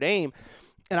and Notre Dame.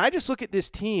 And I just look at this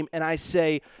team and I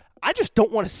say, I just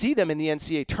don't want to see them in the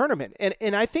NCAA tournament.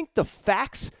 And I think the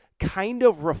facts kind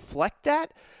of reflect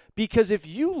that. Because if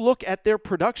you look at their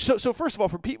production, so first of all,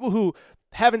 for people who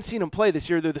haven't seen them play this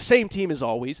year, they're the same team as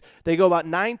always. They go about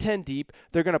 9-10 deep.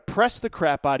 They're going to press the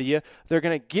crap out of you. They're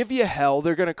going to give you hell.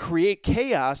 They're going to create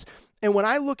chaos. And when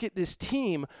I look at this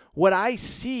team, what I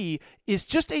see is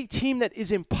just a team that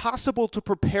is impossible to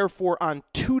prepare for on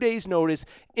 2 days' notice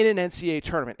in an NCAA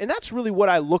tournament. And that's really what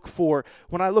I look for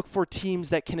when I look for teams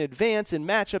that can advance in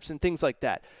matchups and things like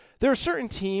that. There are certain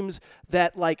teams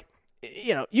that, like,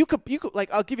 you could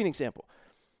like, I'll give you an example.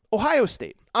 Ohio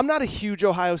State. I'm not a huge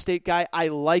Ohio State guy. I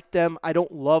like them. I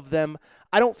don't love them.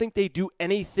 I don't think they do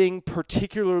anything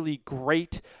particularly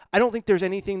great. I don't think there's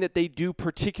anything that they do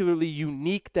particularly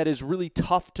unique that is really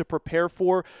tough to prepare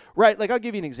for, right? Like, I'll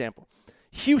give you an example.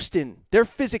 Houston, their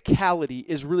physicality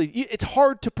is really, it's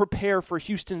hard to prepare for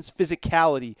Houston's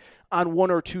physicality on 1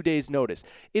 or 2 days' notice.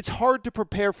 It's hard to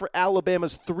prepare for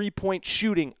Alabama's 3-point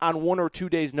shooting on 1 or 2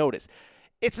 days' notice.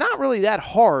 It's not really that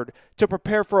hard to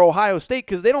prepare for Ohio State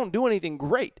because they don't do anything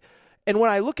great. And when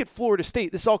I look at Florida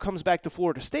State, this all comes back to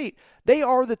Florida State. They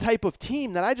are the type of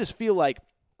team that I just feel like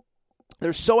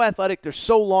they're so athletic, they're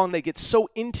so long, they get so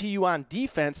into you on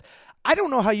defense. I don't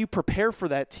know how you prepare for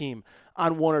that team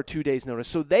on 1 or 2 days' notice.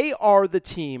 So they are the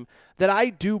team that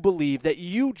I do believe that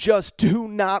you just do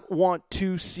not want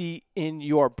to see in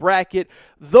your bracket.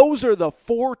 Those are the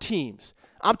 4 teams.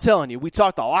 I'm telling you, we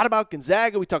talked a lot about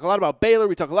Gonzaga, we talked a lot about Baylor,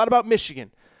 we talked a lot about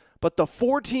Michigan. But the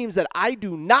 4 teams that I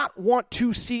do not want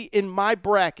to see in my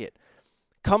bracket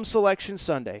come Selection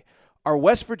Sunday are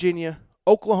West Virginia,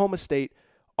 Oklahoma State,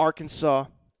 Arkansas,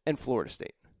 and Florida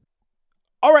State.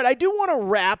 All right, I do want to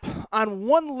wrap on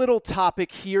one little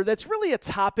topic here that's really a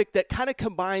topic that kind of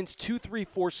combines 2, 3,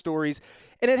 4 stories,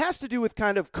 and it has to do with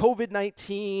kind of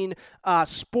COVID-19,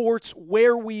 sports,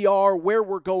 where we are, where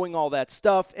we're going, all that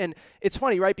stuff. And it's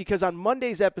funny, right, because on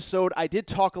Monday's episode, I did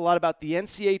talk a lot about the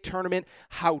NCAA tournament,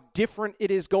 how different it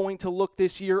is going to look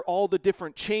this year, all the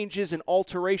different changes and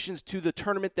alterations to the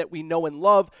tournament that we know and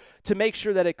love to make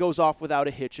sure that it goes off without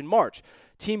a hitch in March.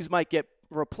 Teams might get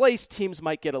replaced, teams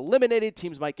might get eliminated,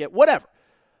 teams might get whatever.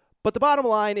 But the bottom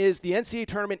line is the NCAA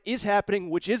tournament is happening,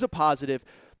 which is a positive.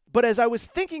 But as I was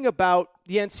thinking about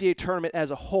the NCAA tournament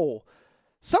as a whole,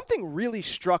 something really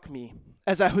struck me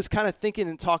as I was kind of thinking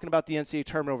and talking about the NCAA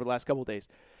tournament over the last couple of days.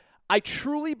 I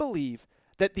truly believe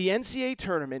that the NCAA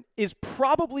tournament is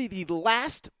probably the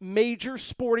last major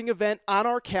sporting event on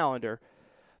our calendar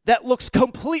that looks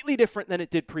completely different than it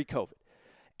did pre-COVID.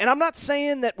 And I'm not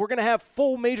saying that we're going to have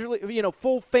full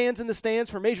full fans in the stands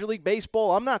for Major League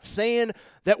Baseball. I'm not saying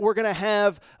that we're going to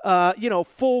have,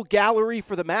 full gallery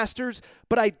for the Masters.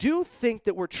 But I do think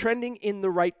that we're trending in the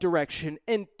right direction.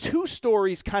 And 2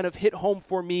 stories kind of hit home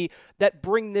for me that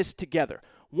bring this together.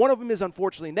 One of them is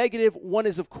unfortunately negative. One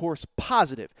is, of course,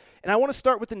 positive. And I want to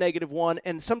start with the negative one.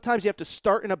 And sometimes you have to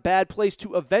start in a bad place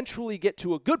to eventually get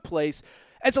to a good place.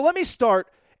 And so let me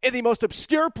start in the most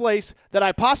obscure place that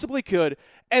I possibly could,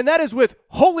 and that is with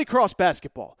Holy Cross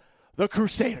basketball, the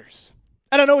Crusaders.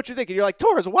 And I know what you're thinking. You're like,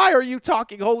 Torres, why are you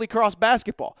talking Holy Cross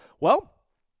basketball? Well,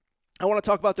 I want to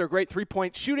talk about their great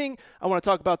three-point shooting. I want to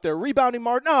talk about their rebounding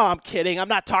margin. No, I'm kidding. I'm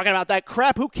not talking about that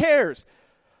crap. Who cares?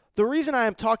 The reason I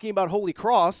am talking about Holy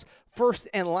Cross first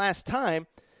and last time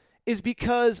is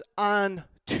because on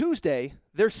Tuesday,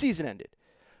 their season ended.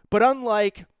 But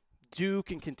unlike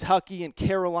Duke and Kentucky and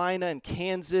Carolina and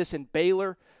Kansas and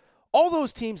Baylor, all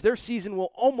those teams, their season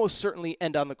will almost certainly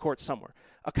end on the court somewhere.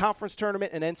 A conference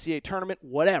tournament, an NCAA tournament,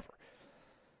 whatever.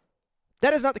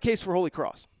 That is not the case for Holy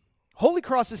Cross. Holy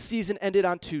Cross's season ended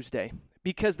on Tuesday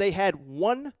because they had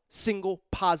one single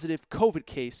positive COVID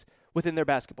case within their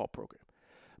basketball program.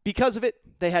 Because of it,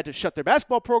 they had to shut their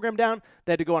basketball program down.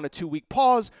 They had to go on a 2-week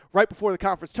pause right before the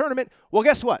conference tournament. Well,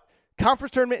 guess what?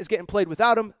 Conference tournament is getting played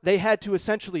without them. They had to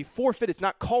essentially forfeit. It's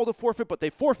not called a forfeit, but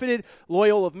they forfeited.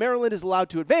 Loyola of Maryland is allowed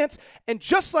to advance. And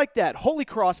just like that, Holy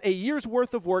Cross, a year's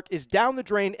worth of work is down the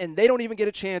drain, and they don't even get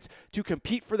a chance to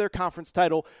compete for their conference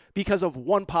title because of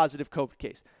one positive COVID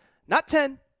case. Not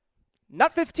 10,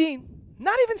 not 15,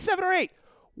 not even 7 or 8.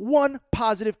 One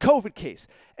positive COVID case.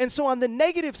 And so on the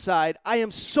negative side, I am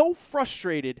so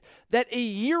frustrated that a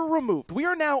year removed, we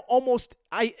are now almost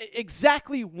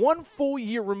exactly 1 full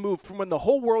year removed from when the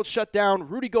whole world shut down,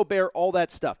 Rudy Gobert, all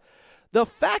that stuff. The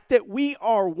fact that we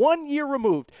are 1 year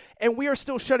removed and we are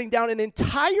still shutting down an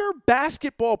entire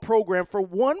basketball program for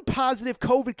one positive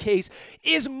COVID case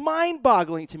is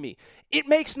mind-boggling to me. It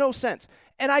makes no sense.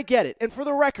 And I get it. And for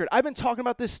the record, I've been talking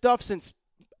about this stuff since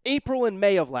April and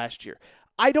May of last year.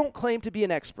 I don't claim to be an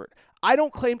expert. I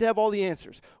don't claim to have all the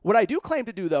answers. What I do claim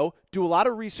to do, though, do a lot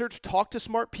of research, talk to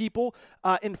smart people,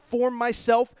 inform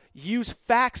myself, use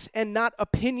facts and not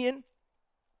opinion.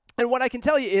 And what I can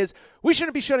tell you is we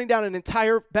shouldn't be shutting down an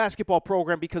entire basketball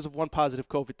program because of one positive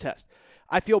COVID test.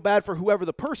 I feel bad for whoever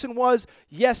the person was.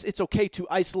 Yes, it's okay to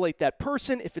isolate that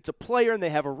person. If it's a player and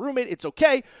they have a roommate, it's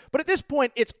okay. But at this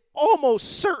point, it's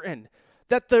almost certain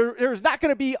that there's not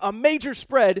going to be a major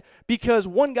spread because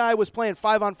one guy was playing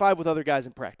 5-on-5 with other guys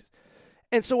in practice.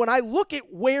 And so when I look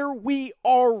at where we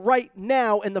are right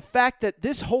now and the fact that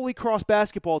this Holy Cross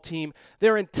basketball team,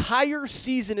 their entire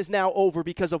season is now over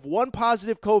because of one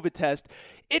positive COVID test,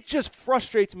 it just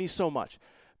frustrates me so much.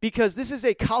 Because this is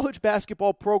a college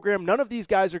basketball program. None of these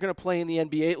guys are going to play in the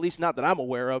NBA, at least not that I'm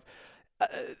aware of.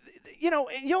 You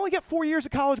only get 4 years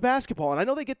of college basketball, and I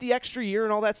know they get the extra year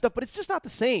and all that stuff, but it's just not the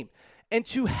same. And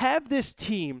to have this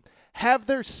team have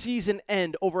their season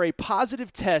end over a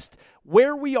positive test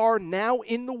where we are now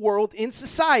in the world, in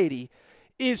society,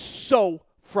 is so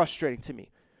frustrating to me.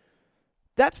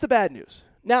 That's the bad news.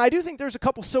 Now, I do think there's a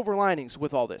couple silver linings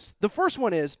with all this. The first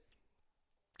one is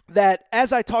that,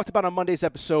 as I talked about on Monday's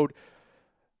episode,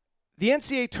 the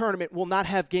NCAA tournament will not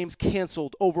have games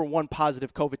canceled over one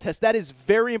positive COVID test. That is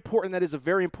very important. That is a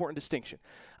very important distinction.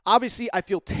 Obviously, I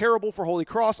feel terrible for Holy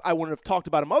Cross. I wouldn't have talked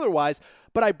about them otherwise,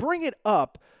 but I bring it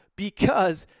up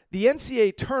because the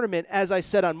NCAA tournament, as I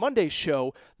said on Monday's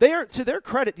show, to their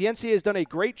credit, the NCAA has done a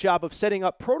great job of setting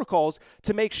up protocols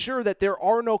to make sure that there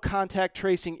are no contact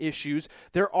tracing issues,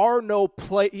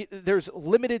 there's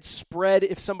limited spread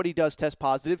if somebody does test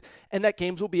positive, and that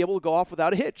games will be able to go off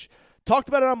without a hitch. Talked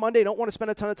about it on Monday. Don't want to spend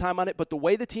a ton of time on it, but the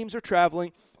way the teams are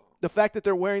traveling, the fact that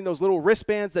they're wearing those little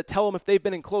wristbands that tell them if they've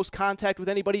been in close contact with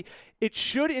anybody, it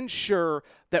should ensure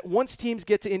that once teams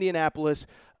get to Indianapolis,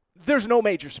 there's no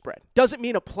major spread. Doesn't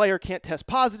mean a player can't test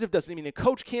positive, doesn't mean a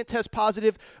coach can't test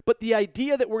positive, but the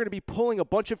idea that we're going to be pulling a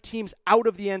bunch of teams out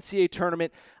of the NCAA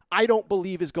tournament, I don't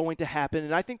believe is going to happen,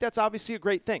 and I think that's obviously a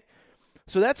great thing.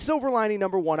 So that's silver lining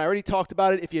number one. I already talked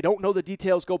about it. If you don't know the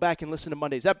details, go back and listen to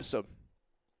Monday's episode.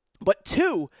 But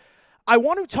two, I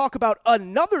want to talk about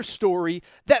another story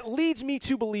that leads me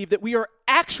to believe that we are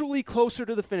actually closer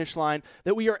to the finish line,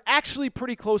 that we are actually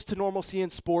pretty close to normalcy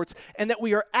in sports, and that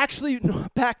we are actually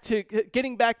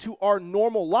getting back to our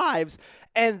normal lives.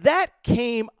 And that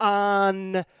came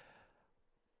on,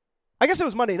 I guess it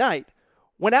was Monday night,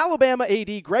 when Alabama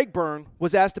AD Greg Byrne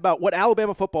was asked about what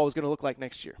Alabama football was going to look like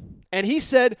next year. And he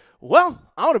said, well,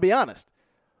 I want to be honest.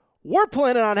 We're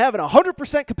planning on having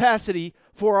 100% capacity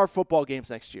for our football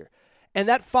games next year. And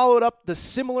that followed up the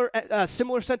similar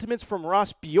sentiments from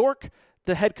Ross Bjork,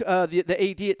 the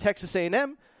AD at Texas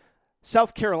A&M.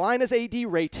 South Carolina's AD,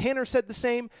 Ray Tanner, said the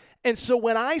same. And so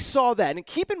when I saw that, and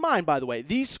keep in mind, by the way,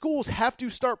 these schools have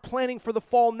to start planning for the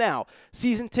fall now.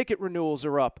 Season ticket renewals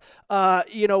are up.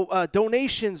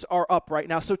 Donations are up right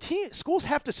now. So schools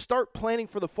have to start planning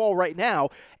for the fall right now.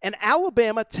 And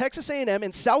Alabama, Texas A&M,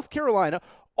 and South Carolina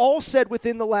all said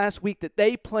within the last week that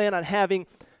they plan on having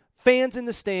fans in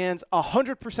the stands,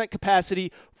 100%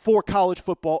 capacity for college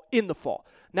football in the fall.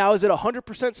 Now, is it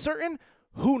 100% certain?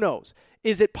 Who knows?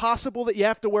 Is it possible that you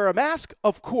have to wear a mask?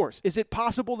 Of course. Is it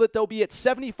possible that they'll be at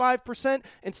 75%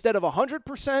 instead of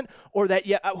 100%? Or that,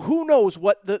 who knows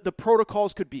what the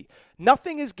protocols could be?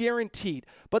 Nothing is guaranteed.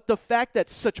 But the fact that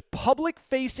such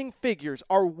public-facing figures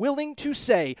are willing to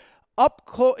say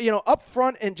up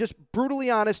front and just brutally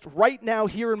honest right now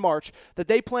here in March that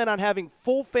they plan on having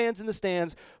full fans in the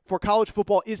stands for college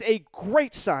football is a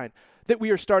great sign that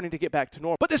we are starting to get back to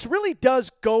normal. But this really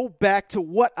does go back to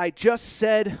what I just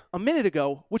said a minute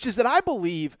ago, which is that I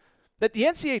believe that the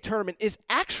NCAA tournament is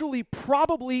actually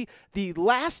probably the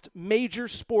last major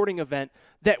sporting event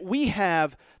that we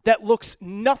have that looks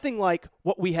nothing like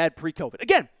what we had pre-COVID.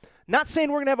 Again, not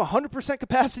saying we're going to have 100%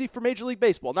 capacity for Major League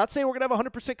Baseball. Not saying we're going to have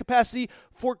 100% capacity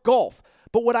for golf.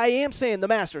 But what I am saying, the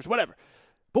Masters, whatever.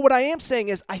 But what I am saying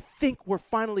is I think we're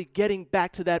finally getting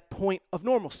back to that point of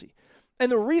normalcy.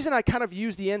 And the reason I kind of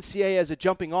use the NCAA as a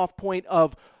jumping off point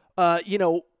of,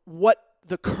 what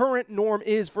the current norm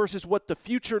is versus what the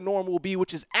future norm will be,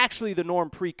 which is actually the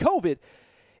norm pre-COVID,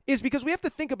 is because we have to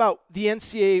think about the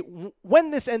NCAA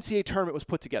when this NCAA tournament was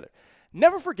put together.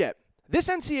 Never forget, this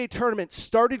NCAA tournament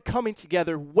started coming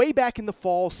together way back in the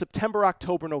fall, September,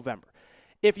 October, November.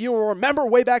 If you remember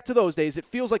way back to those days, it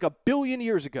feels like a billion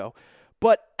years ago.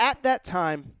 But at that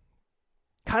time,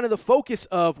 kind of the focus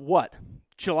of what?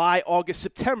 July, August,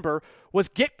 September was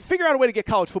figure out a way to get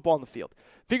college football on the field.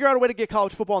 Figure out a way to get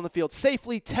college football on the field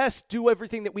safely, test, do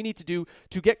everything that we need to do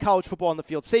to get college football on the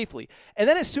field safely. And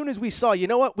then as soon as we saw, you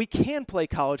know what, we can play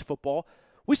college football,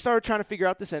 we started trying to figure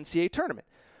out this NCAA tournament.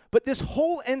 But this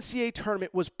whole NCAA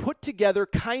tournament was put together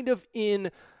kind of in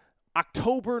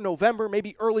October, November,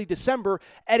 maybe early December,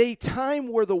 at a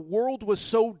time where the world was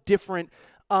so different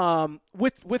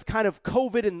with kind of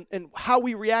COVID and how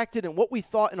we reacted and what we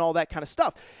thought and all that kind of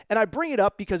stuff. And I bring it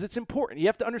up because it's important. You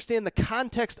have to understand the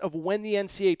context of when the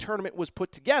NCAA tournament was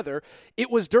put together.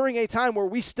 It was during a time where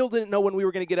we still didn't know when we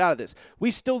were going to get out of this. We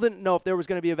still didn't know if there was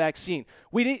going to be a vaccine.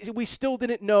 We still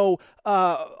didn't know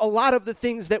a lot of the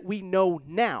things that we know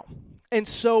now. And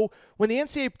so when the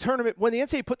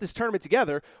NCAA put this tournament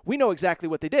together, we know exactly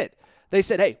what they did. They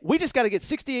said, hey, we just got to get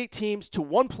 68 teams to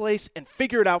one place and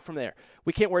figure it out from there.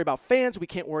 We can't worry about fans. We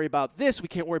can't worry about this. We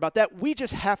can't worry about that. We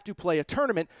just have to play a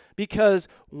tournament because,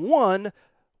 one,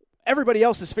 everybody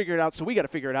else has figured it out, so we got to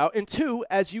figure it out. And two,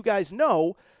 as you guys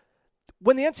know,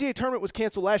 when the NCAA tournament was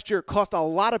canceled last year, it cost a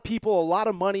lot of people a lot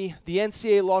of money. The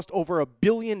NCAA lost over $1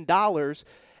 billion,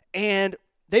 and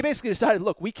they basically decided,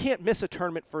 look, we can't miss a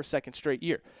tournament for a second straight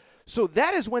year. So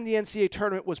that is when the NCAA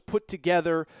tournament was put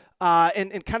together,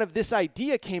 and kind of this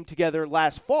idea came together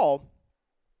last fall.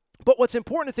 But what's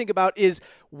important to think about is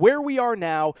where we are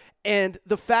now and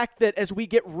the fact that as we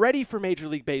get ready for Major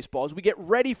League Baseball, as we get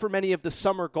ready for many of the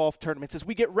summer golf tournaments, as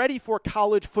we get ready for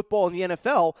college football and the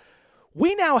NFL,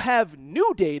 we now have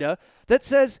new data that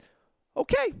says,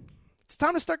 okay, it's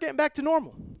time to start getting back to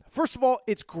normal. First of all,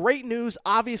 it's great news.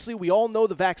 Obviously, we all know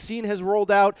the vaccine has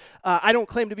rolled out. I don't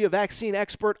claim to be a vaccine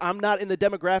expert. I'm not in the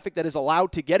demographic that is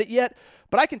allowed to get it yet.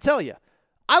 But I can tell you,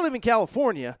 I live in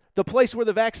California, the place where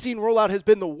the vaccine rollout has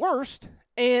been the worst.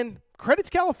 And credit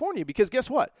to California, because guess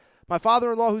what? My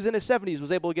father-in-law, who's in his 70s,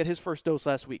 was able to get his first dose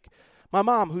last week. My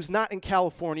mom, who's not in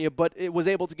California, but was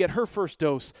able to get her first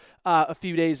dose a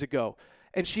few days ago.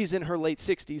 And she's in her late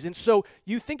 60s. And so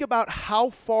you think about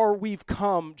how far we've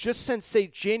come just since, say,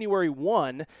 January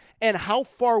 1, and how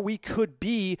far we could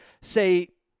be, say,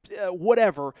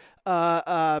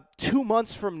 2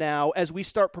 months from now as we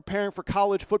start preparing for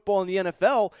college football and the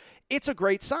NFL, it's a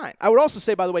great sign. I would also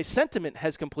say, by the way, sentiment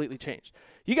has completely changed.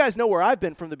 You guys know where I've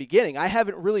been from the beginning. I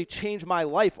haven't really changed my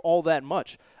life all that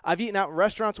much. I've eaten out in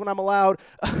restaurants when I'm allowed.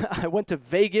 I went to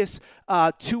Vegas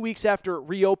 2 weeks after it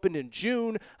reopened in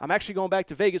June. I'm actually going back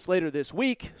to Vegas later this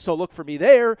week, so look for me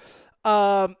there.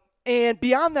 And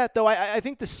beyond that, though, I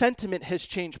think the sentiment has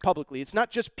changed publicly. It's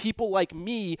not just people like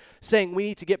me saying we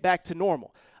need to get back to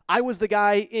normal. I was the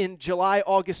guy in July,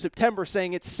 August, September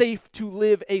saying it's safe to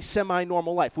live a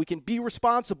semi-normal life. We can be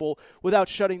responsible without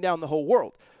shutting down the whole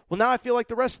world. Well, now I feel like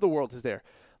the rest of the world is there.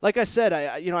 Like I said,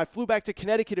 I flew back to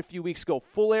Connecticut a few weeks ago,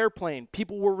 full airplane.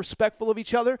 People were respectful of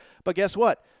each other, but guess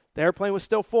what? The airplane was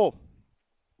still full.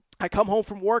 I come home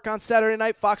from work on Saturday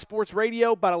night, Fox Sports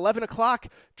Radio, about 11 o'clock,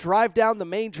 drive down the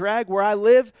main drag where I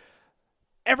live.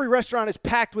 Every restaurant is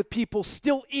packed with people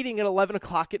still eating at 11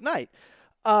 o'clock at night.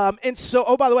 And so,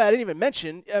 oh, by the way, I didn't even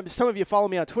mention, some of you follow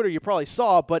me on Twitter, you probably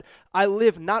saw, but I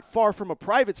live not far from a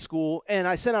private school, and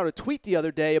I sent out a tweet the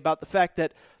other day about the fact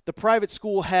that the private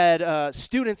school had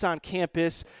students on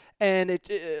campus, And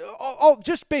all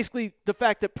just basically the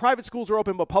fact that private schools are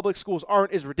open but public schools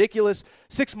aren't is ridiculous.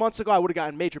 6 months ago, I would have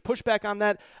gotten major pushback on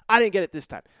that. I didn't get it this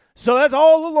time. So that's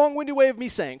all a long-winded way of me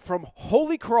saying, from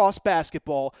Holy Cross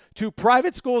basketball to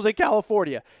private schools in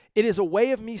California, it is a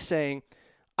way of me saying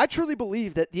I truly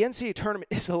believe that the NCAA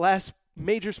tournament is the last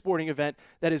major sporting event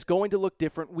that is going to look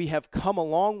different. We have come a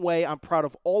long way. I'm proud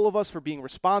of all of us for being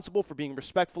responsible, for being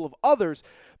respectful of others.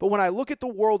 But when I look at the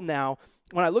world now,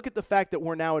 when I look at the fact that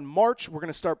we're now in March, we're going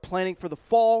to start planning for the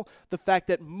fall, the fact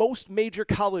that most major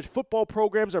college football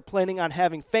programs are planning on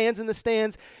having fans in the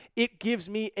stands, it gives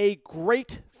me a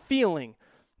great feeling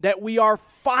that we are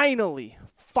finally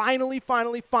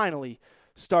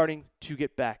starting to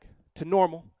get back to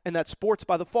normal, and that sports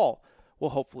by the fall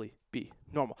will hopefully be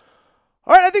normal.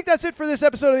 All right, I think that's it for this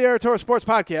episode of the Aaron Torres Sports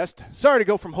Podcast. Sorry to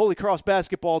go from Holy Cross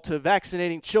basketball to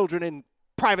vaccinating children in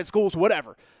private schools,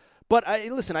 whatever. But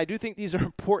listen, I do think these are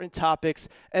important topics,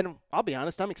 and I'll be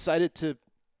honest, I'm excited to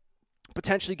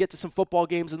potentially get to some football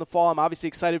games in the fall. I'm obviously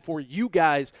excited for you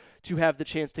guys to have the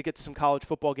chance to get to some college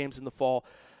football games in the fall.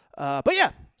 But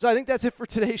yeah, so I think that's it for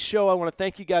today's show. I want to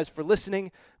thank you guys for listening.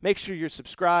 Make sure you're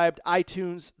subscribed.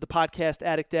 iTunes, the Podcast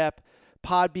Addict app,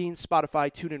 Podbean,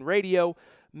 Spotify, TuneIn Radio.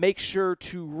 Make sure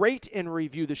to rate and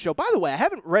review the show. By the way, I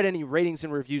haven't read any ratings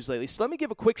and reviews lately, so let me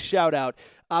give a quick shout-out.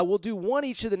 We'll do one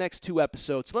each of the next 2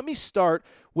 episodes. Let me start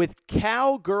with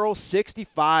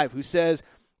Cowgirl65, who says,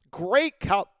 great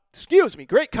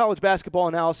college basketball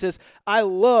analysis. I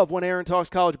love when Aaron talks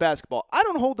college basketball. I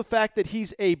don't hold the fact that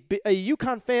he's a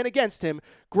UConn fan against him.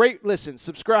 Great listen.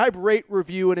 Subscribe, rate,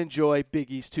 review, and enjoy Big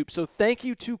East Hoops. So thank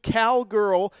you to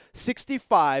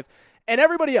Cowgirl65 and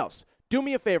everybody else. Do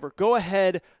me a favor. Go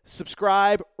ahead,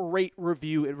 subscribe, rate,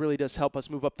 review. It really does help us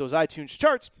move up those iTunes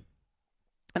charts.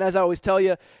 And as I always tell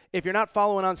you, if you're not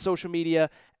following on social media,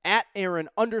 at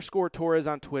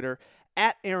Aaron_Torres on Twitter,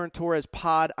 at Aaron Torres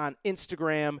Pod on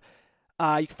Instagram.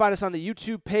 You can find us on the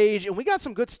YouTube page, and we got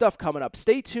some good stuff coming up.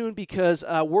 Stay tuned because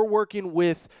we're working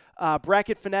with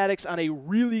Bracket Fanatics on a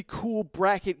really cool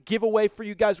bracket giveaway for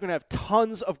you guys. We're going to have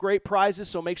tons of great prizes,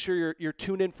 so make sure you're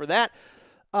tuned in for that.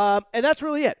 And that's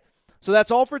really it. So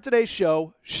that's all for today's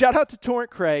show. Shout out to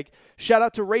Torrent Craig. Shout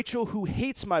out to Rachel, who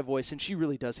hates my voice, and she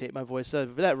really does hate my voice.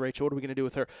 That Rachel, what are we going to do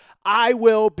with her? I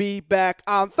will be back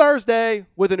on Thursday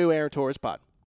with a new Aaron Torres Pod.